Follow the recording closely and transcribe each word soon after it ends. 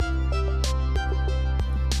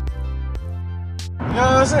You know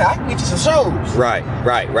what I'm saying? I can get you some shows. Right.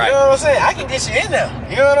 You know what I'm saying? I can get you in there.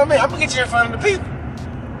 You know what I mean? I'm gonna get you in front of the people.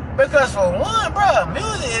 Because for one, bro,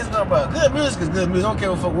 music is no, bro. Good music is good music. I don't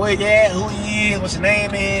give a fuck where you at, who you is, what your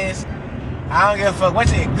name is. I don't give a fuck what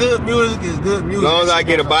you think. Good music is good music. As long as I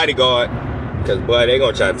get a bodyguard, because boy, they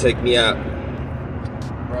gonna try to take me out.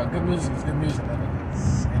 Bro, good music is good music.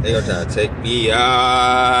 They gonna try to take me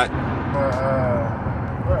out.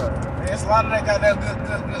 Bro, there's a lot of that goddamn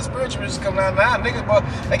good spiritual music coming out now, nigga. But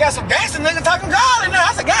they got some gangster niggas talking God in there.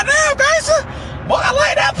 I said, goddamn gangster. Boy, I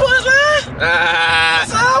like that punchline. I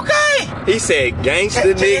said, okay. He said,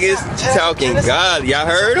 gangster niggas talking God. Y'all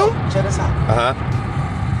heard him? Check this out.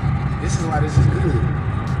 This is why this is good.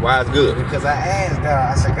 Why it's good? Because I asked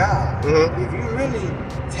God, I said, God, if you really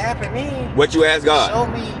tapping in, what you ask God?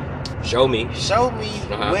 Show me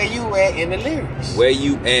where you at in the lyrics. Where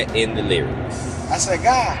you at in the lyrics? I said,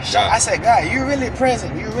 God, you really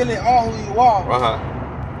present. You really are who you are.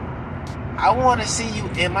 I want to see you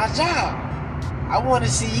in my job. I want to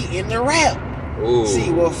see you in the rap. Ooh. See,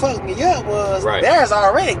 what fucked me up was there's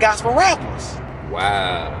already gospel rappers.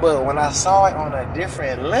 Wow. But when I saw it on a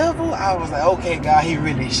different level, I was like, okay, God, he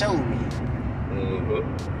really showed me.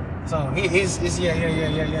 So he's yeah.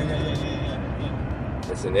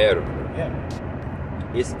 It's inevitable. Yeah.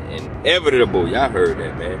 It's inevitable. Y'all heard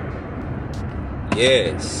that, man.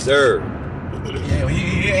 Yes, sir. Yeah,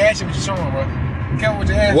 he asked you what you showing, bro. Be careful what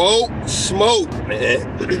you ask. Woke smoke,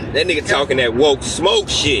 man. That nigga talking that woke smoke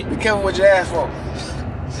shit. Be careful what you ask for.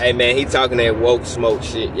 Hey, man, he talking that woke smoke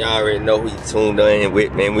shit. Y'all already know who he tuned in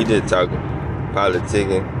with, man. We just talking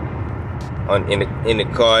politicking in the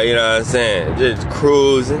car, you know what I'm saying? Just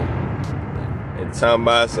cruising. And talking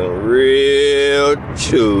about some real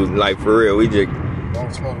chews. Like, for real, we just...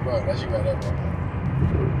 Don't smoke, bro. That's you right there, bro.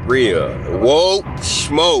 Real. Woke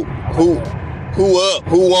smoke. Who up?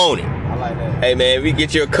 Who want it? I like that. Hey, man, we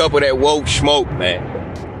get you a cup of that woke smoke, man.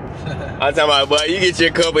 I'm talking about, boy, you get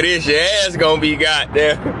your cup of this, your ass gonna be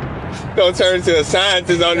goddamn. Gonna turn into a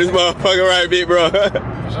scientist on this motherfucker, right, big bro?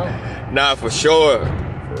 For sure. Nah, for sure.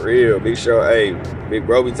 For real, big show. Hey, big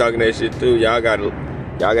bro be talking that shit too. Y'all gotta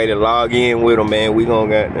log in with him, man. We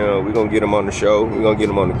gonna get him on the show. We gonna get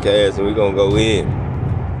him on the cast, and we gonna go in.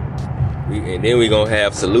 And then we gonna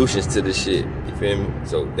have solutions to the shit. You feel me?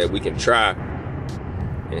 So that we can try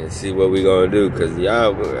and see what we gonna do. Cause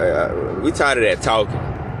y'all, we tired of that talking.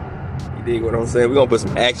 You dig what I'm saying? We gonna put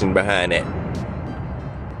some action behind that.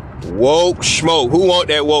 Woke smoke. Who want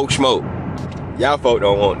that woke smoke? Y'all folk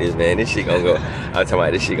don't want this, man. This shit gonna go. I'm talking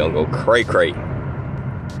about this shit gonna go cray cray.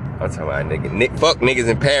 I'm talking about fuck niggas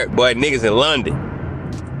in Paris, boy. Niggas in London.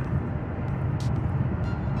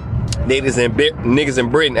 Niggas in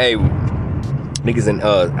Britain. Hey, niggas in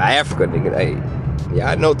Africa. Nigga. Hey,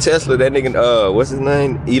 yeah, I know Tesla. That nigga. What's his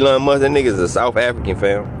name? Elon Musk. That nigga's a South African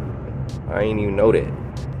fam. I ain't even know that.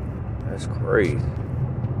 That's crazy.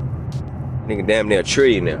 Nigga damn near a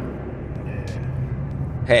trillion now.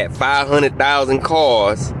 Had 500,000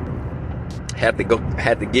 cars. Had to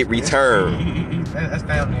get returned. That's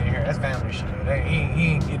family in here. That's family shit. He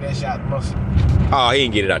ain't get that shit out the muscle. Oh, he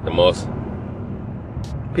didn't get it out the muscle.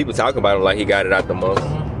 People talking about him like he got it out the muscle.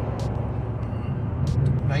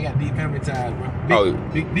 Now he got deep family ties, bro.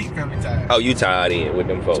 Deep family ties. Oh, you tied in with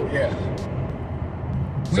them folks. Yeah.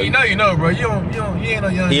 So well, you know, bro. You ain't no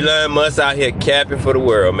young. Elon Musk out here capping for the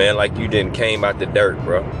world, man. Like you didn't came out the dirt,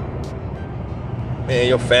 bro. Man,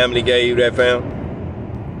 your family gave you that, fam.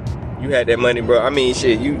 You had that money, bro. I mean,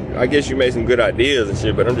 shit. I guess you made some good ideas and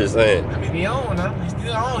shit, but I'm just saying. I mean, he on now. He's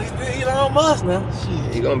still on. He's still Elon Musk now.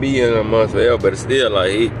 Shit. He gonna be Elon Musk forever, but it's still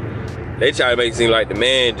like they try to make it seem like the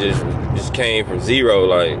man just came from zero,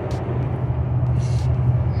 like. Yeah,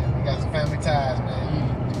 we got some family ties, man.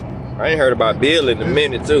 I ain't heard about Bill in a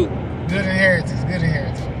minute too. Good inheritance, man.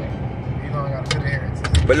 Elon got a good inheritance.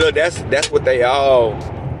 But look, that's what they all.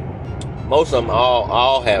 Most of them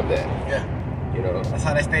all have that. Yeah. You know. That's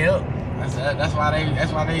how they stay up. That's why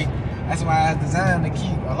it's designed to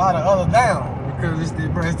keep a lot of others down, because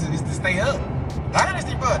it's to stay up.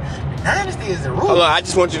 Dynasty, bro. Dynasty is the rule. Hold on, I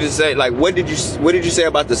just want you to say, like, what did you say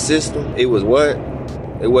about the system? It was what?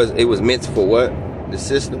 It was meant for what? The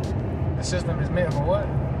system? The system is meant for what?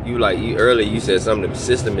 Earlier you said something. The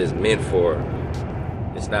system is meant for.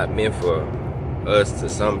 It's not meant for us to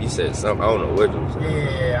some. You said something. I don't know what you was saying.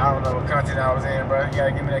 Yeah, I don't know what content I was in, bro. You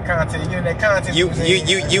gotta give me that content. Give me that content.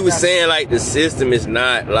 You were saying like the system is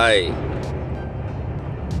not like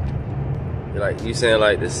you saying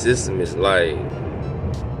like the system is like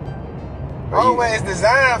Always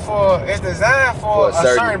designed for a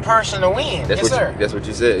certain person to win. That's yes, what sir. That's what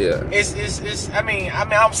you said. Yeah. It's. I mean,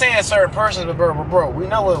 I'm saying a certain person, but bro, we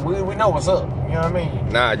know what's up. You know what I mean?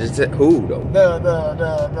 Nah, just who though?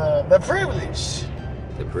 The privilege.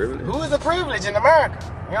 The privilege. Who is the privilege in America?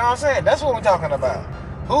 You know what I'm saying? That's what we're talking about.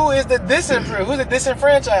 Who is the disenfranchised? Who's the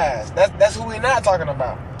disenfranchised? That's who we're not talking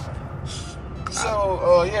about.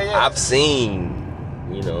 So, yeah. I've seen,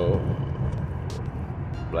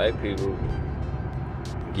 black people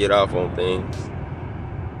get off on things,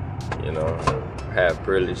 have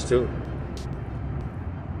privilege too.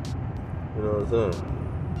 You know what I'm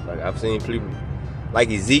saying? Like, I've seen people, like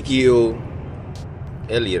Ezekiel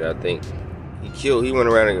Elliott, I think. He went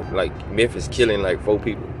around in, like, Memphis killing, like, 4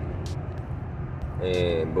 people.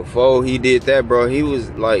 And before he did that, bro, he was,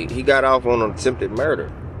 like, he got off on attempted murder.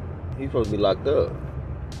 He's supposed to be locked up.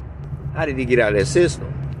 How did he get out of that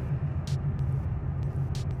system?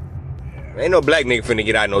 Ain't no black nigga finna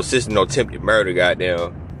get out of no system, no attempted murder,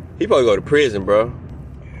 goddamn. He probably go to prison, bro.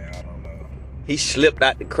 Yeah, I don't know. He slipped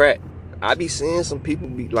out the crack. I be seeing some people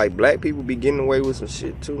be, like, black people be getting away with some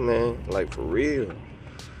shit too, man. Like, for real.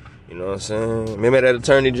 You know what I'm saying? Remember that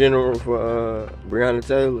attorney general for Brianna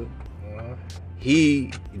Taylor? Uh-huh.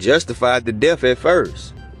 He justified the death at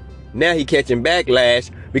first. Now he catching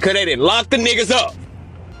backlash because they didn't lock the niggas up.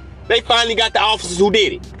 They finally got the officers who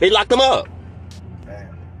did it. They locked them up.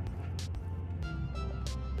 Damn.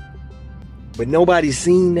 But nobody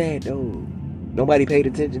seen that, though. Nobody paid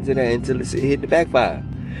attention to that until it hit the backfire.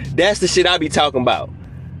 That's the shit I be talking about.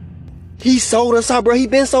 He sold us out, bro. He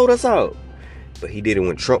been sold us out. But he did it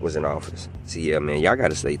when Trump was in office. See, yeah, man, y'all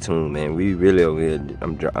gotta stay tuned, man. We really over here,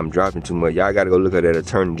 I'm dropping too much. Y'all gotta go look at that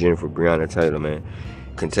attorney general for Brianna Taylor, man.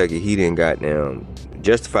 Kentucky, he didn't goddamn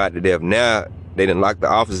justified the death. Now they didn't lock the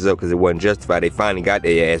officers up because it wasn't justified. They finally got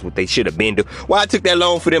their ass what they should have been doing. Why it took that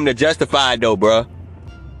long for them to justify it, though, bruh?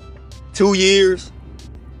 2 years?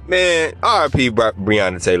 Man, R.I.P.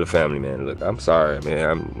 Brianna Taylor family, man. Look, I'm sorry,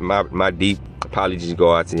 man. My deep apologies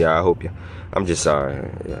go out to y'all. I hope you. I'm just sorry.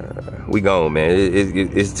 We gone, man.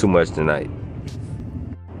 It's too much tonight.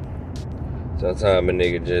 Sometimes a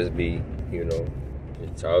nigga just be,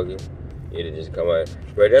 just talking. It'll just come out.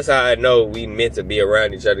 But that's how I know we meant to be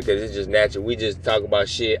around each other, because it's just natural. We just talk about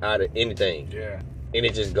shit out of anything. Yeah. And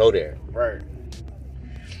it just go there. Right.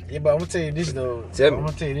 Yeah, but I'm gonna tell you this though. Tell me. I'm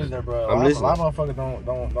gonna tell you this though, bro. I'm listening. A lot of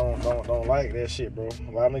motherfuckers don't like that shit, bro.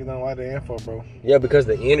 A lot of niggas don't like the info, bro. Yeah, because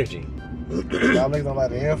the energy. A lot of niggas don't like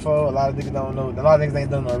the info. A lot of niggas don't know. A lot of niggas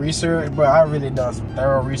ain't done no research, bro. I really done some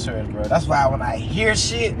thorough research, bro. That's why when I hear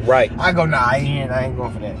shit, right, I go, nah, I ain't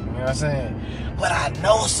going for that. You know what I'm saying? But I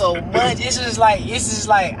know so much. It's just like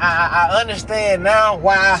I understand now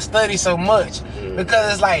why I study so much.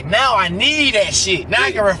 Because it's like, now I need that shit. Now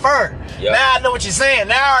I can refer. Yep. Now I know what you're saying.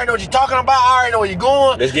 Now I already know what you're talking about. I already know where you're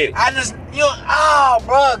going. Let's get it. I just,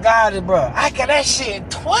 bro, got it, bro. I got that shit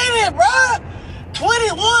 20, bro.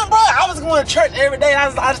 21, bro. I was going to church every day.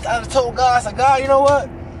 I just told God, I said, God, you know what?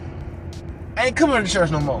 I ain't coming to church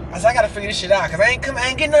no more. I said, I got to figure this shit out, because I ain't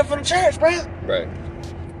getting nothing from the church, bro. Right.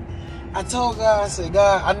 I told God, I said,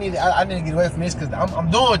 God, I need to get away from this, because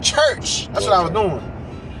I'm doing church. That's what I was doing.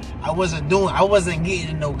 I wasn't getting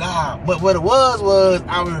to know God. But what it was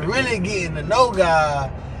I was really getting to know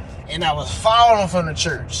God, and I was falling from the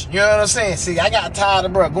church. You know what I'm saying? See, I got tired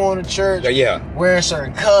of, bro, going to church, wearing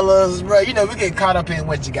certain colors, bro. We get caught up in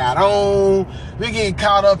what you got on. We get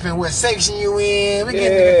caught up in what section you in.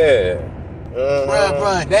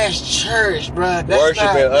 Bro, that's church, bro. That's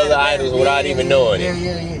worshiping other idols without even knowing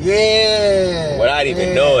it. Yeah. Without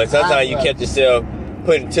even knowing. Sometimes you catch yourself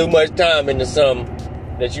putting too much time into something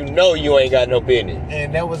that you know you ain't got no business.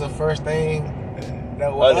 And that was the first thing.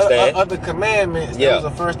 That was other commandments. That was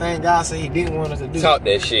the first thing God said He didn't want us to do. Talk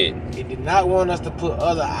that shit. He did not want us to put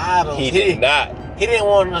other idols. He did not. He didn't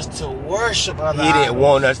want us to worship other idols. He didn't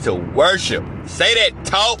want us to worship. Say that,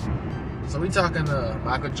 talk. So we talking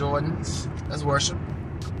Michael Jordans. That's worship.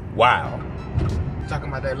 Wow. Talking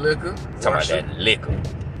about that liquor. Talking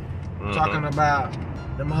Talking about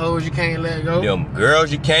them hoes you can't let go. Them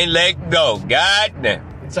girls you can't let go. God damn.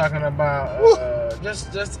 We talking about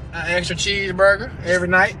just an extra cheeseburger every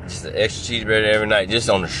night. Just an extra cheeseburger every night, just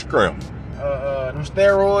on the scrim. Them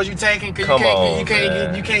steroids you taking because you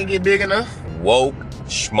can't get big enough. Woke,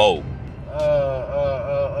 smoke.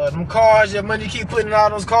 Them cars, your money keep putting in all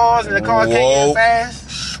those cars, and the car can't get fast.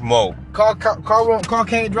 Smoke. Car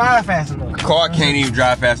can't drive fast enough. Car can't even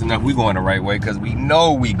drive fast enough. We going the right way because we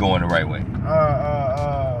know we going the right way.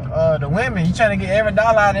 The women, you trying to get every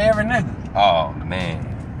dollar out of every nigga. Oh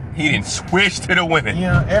man, he didn't switch to the women.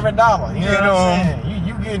 Every dollar. You know what I'm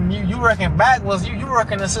saying? you working backwards. You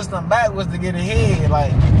working the system backwards to get ahead.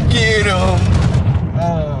 Like Get him.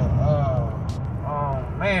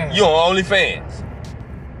 Man. You on OnlyFans?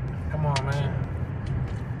 Come on, man.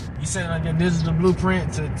 You setting on your digital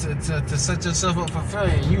blueprint to set yourself up for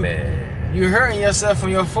failure. You hurting yourself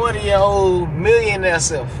from your 40-year-old millionaire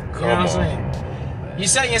self. You know what I'm saying? You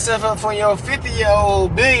setting yourself up for your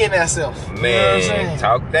 50-year-old billionaire self. Man, you know what I'm saying?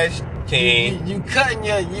 Talk that king. You cutting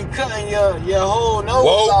your whole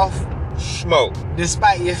nose off. Smoke.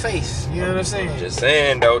 Despite your face. You know what I'm saying? Just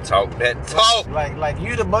saying though, talk that talk. Like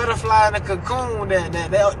you the butterfly in the cocoon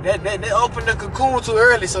that opened the cocoon too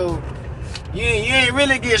early, so you ain't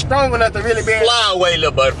really get strong enough to really be Fly away,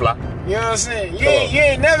 little butterfly. You know what I'm saying? You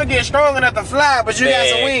ain't never get strong enough to fly, but you got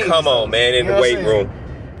some wings. Come on, man, in the weight room.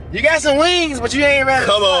 You got some wings, but you ain't ready.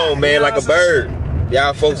 Come on, man, like a bird.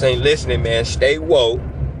 Y'all folks ain't listening, man. Stay woke.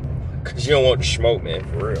 Cause you don't want to smoke, man,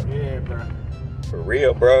 for real. Yeah, bro. For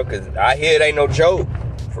real, bro, cause I hear it ain't no joke.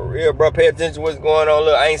 For real, bro, pay attention to what's going on.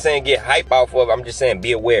 Look, I ain't saying get hype off of it. I'm just saying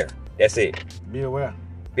be aware. That's it. Be aware.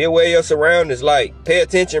 Be aware of your surroundings. Like, pay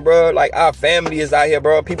attention, bro. Like, our family is out here,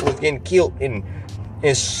 bro. People was getting killed in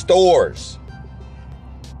stores.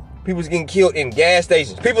 People was getting killed in gas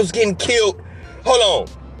stations. People was getting killed. Hold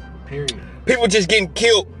on. Period. People just getting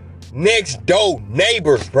killed next door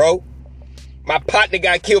neighbors, bro. My partner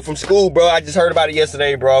got killed from school, bro. I just heard about it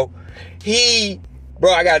yesterday, bro.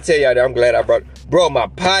 Bro, I gotta tell y'all that I'm glad I brought it. Bro, my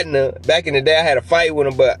partner, back in the day, I had a fight with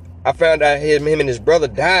him, but I found out him and his brother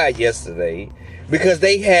died yesterday because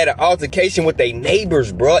they had an altercation with their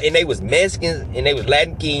neighbors, bro. And they was Mexicans, and they was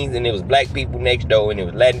Latin Kings, and there was black people next door, and there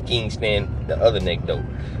was Latin Kings standing the other next door.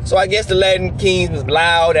 So I guess the Latin Kings was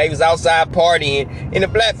loud, they was outside partying, and the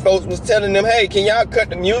black folks was telling them, hey, can y'all cut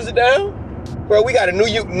the music down? Bro, we got a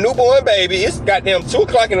newborn baby. It's goddamn 2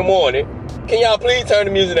 o'clock in the morning. Can y'all please turn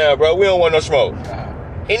the music down, bro? We don't want no smoke.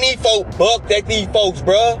 And these folks bucked at these folks,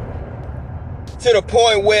 bro, to the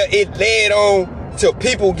point where it led on to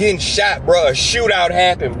people getting shot, bro. A shootout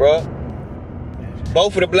happened, bro.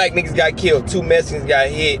 Both of the black niggas got killed. 2 Mexicans got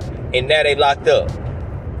hit, and now they locked up.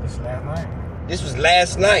 This last night. This was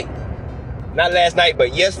last night. Not last night,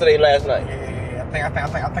 but yesterday, last night. Yeah. I think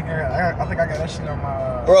I got that shit on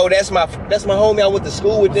my. Bro, that's my homie. I went to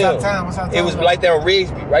school with them. What's our time? It was right there on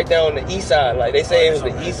Rigsby, right there on the east side. Like they say, it was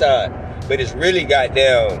the east side, but it's really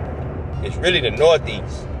it's really the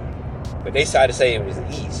northeast. But they decided to say it was the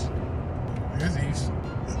east. It's east.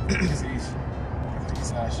 It's east. It's east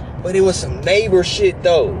side shit. But it was some neighbor shit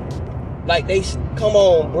though. Like come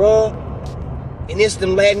on, bro. And it's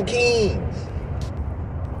them Latin Kings.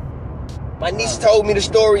 My niece told me the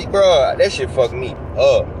story, bro. That shit fucked me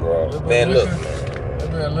up, bro. Man, look, man. A little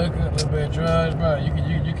bit of liquor, a little bit of drugs, bro. You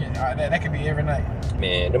can. That could be every night.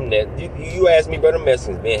 Man, you asked me, bro. Them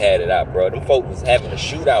Mexicans been had it out, bro. Them folks was having a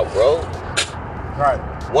shootout, bro. Right.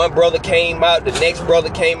 One brother came out, the next brother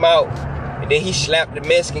came out, and then he slapped the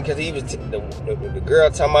Mexican because he was the girl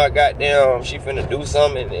talking about goddamn she finna do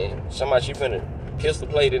something, and then somebody she finna pistol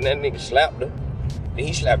plate, and that nigga slapped her. Then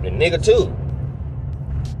he slapped the nigga too.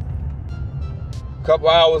 Couple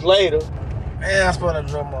hours later, man, I supposed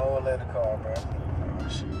to drove my old lady car, bro. Oh,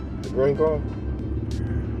 shit. The green car.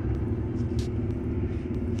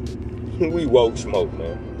 We woke smoke,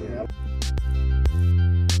 man.